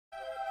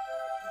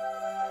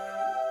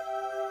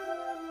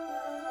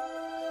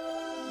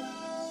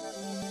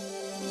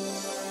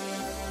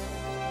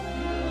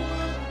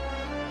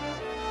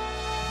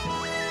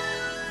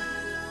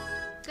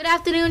Good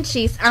afternoon,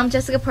 Chiefs. I'm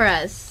Jessica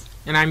Perez.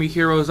 And I'm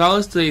Yukiro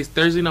Rosales. Today is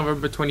Thursday,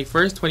 November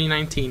 21st,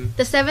 2019.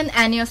 The 7th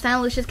annual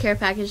Santa Lucia's Care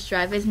Package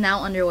Drive is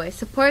now underway.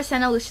 Support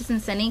Santa Lucia's in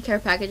sending care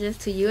packages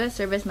to U.S.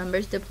 service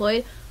members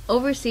deployed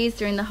overseas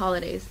during the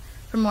holidays.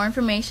 For more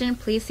information,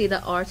 please see the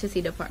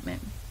R2C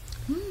department.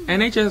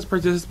 NHS is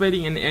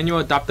participating in the annual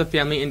Adopt a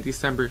Family in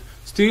December.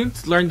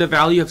 Students learn the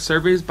value of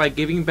service by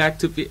giving back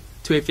to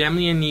a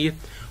family in need.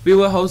 We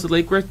will host a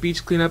Lake Worth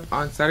Beach cleanup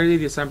on Saturday,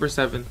 December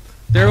 7th.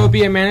 There will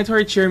be a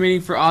mandatory cheer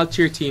meeting for all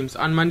cheer teams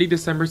on Monday,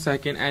 December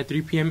 2nd at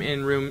 3 p.m.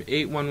 in room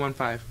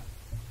 8115.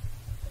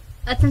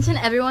 Attention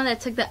everyone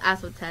that took the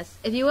ASVAB test.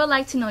 If you would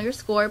like to know your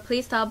score,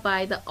 please stop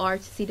by the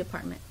R2C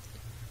department.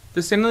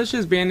 The Santa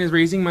Lucia's band is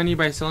raising money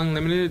by selling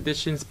limited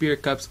edition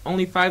spirit cups.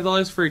 Only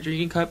 $5 for a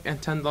drinking cup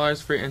and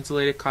 $10 for an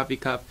insulated coffee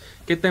cup.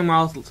 Get them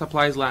while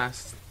supplies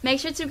last.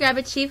 Make sure to grab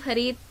a cheap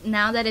hoodie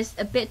now that it's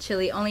a bit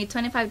chilly, only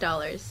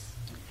 $25.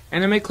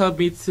 Anime Club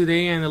meets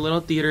today in the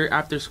Little Theater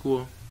after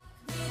school.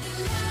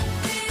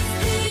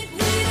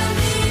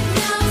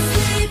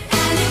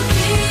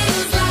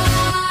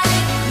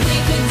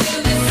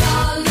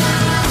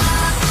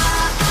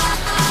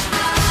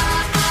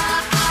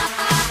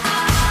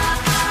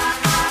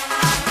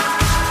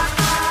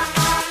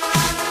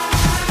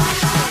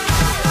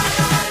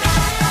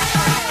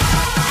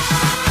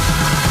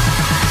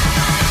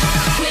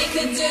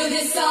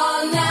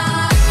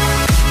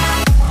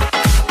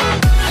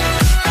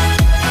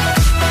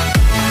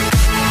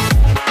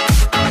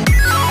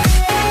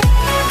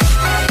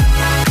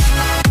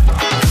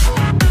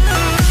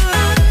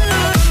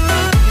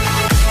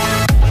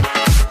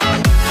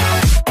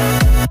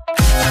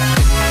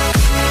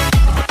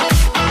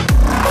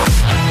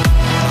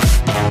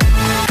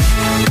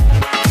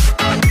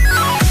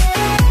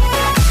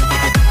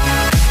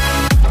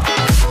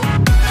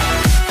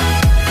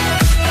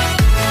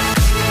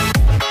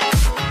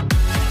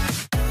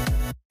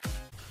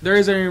 There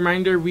is a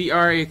reminder, we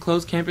are a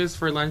closed campus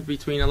for lunch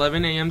between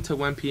 11 a.m. to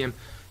 1 p.m.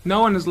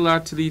 No one is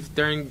allowed to leave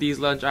during these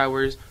lunch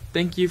hours.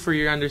 Thank you for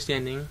your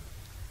understanding.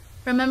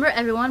 Remember,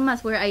 everyone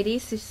must wear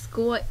IDs to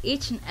school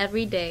each and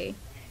every day.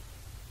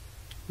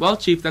 Well,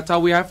 Chief, that's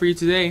all we have for you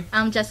today.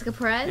 I'm Jessica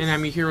Perez. And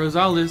I'm Yukiro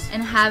Rosales.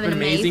 And have an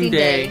amazing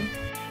day.